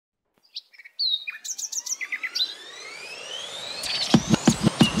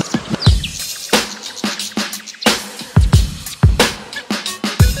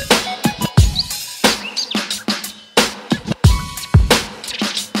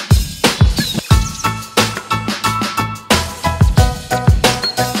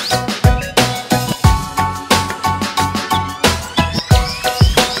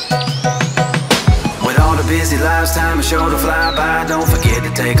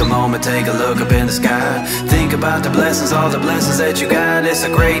take a moment, take a look up in the sky. Think about the blessings, all the blessings that you got. It's a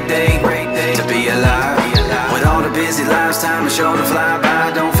great day to be alive. With all the busy lives, time is sure to fly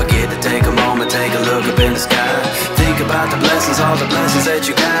by. Don't forget to take a moment, take a look up in the sky. Think about the blessings, all the blessings that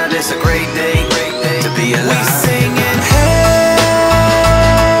you got. It's a great day to be alive. We singing, hey,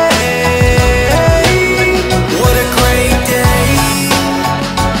 what a great day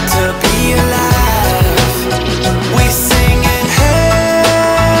to be alive. We singing, hey,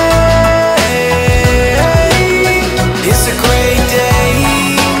 it's a great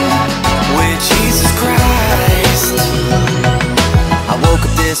day with Jesus Christ. I woke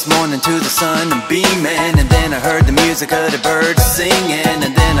up this morning to the sun and beaming, and then I heard the music of the birds singing,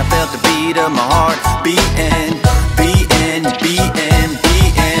 and then I felt the beat of my heart beating, beating, beating,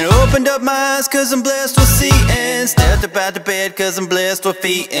 beating. Opened up my eyes cause I'm blessed with seeing, stepped up out the bed cause I'm blessed with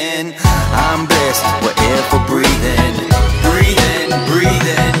feeling. I'm blessed with air for breathing, breathing,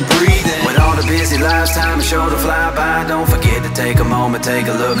 breathing, breathing. With all the busy lives, time is sure to fly by. Don't forget to take a moment, take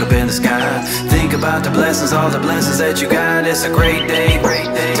a look up in the sky. Think about the blessings, all the blessings that you got. It's a great day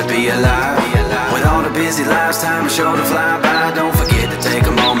to be alive. With all the busy lives, time is sure to fly by. Don't forget to take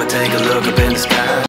a moment, take a look up in the sky.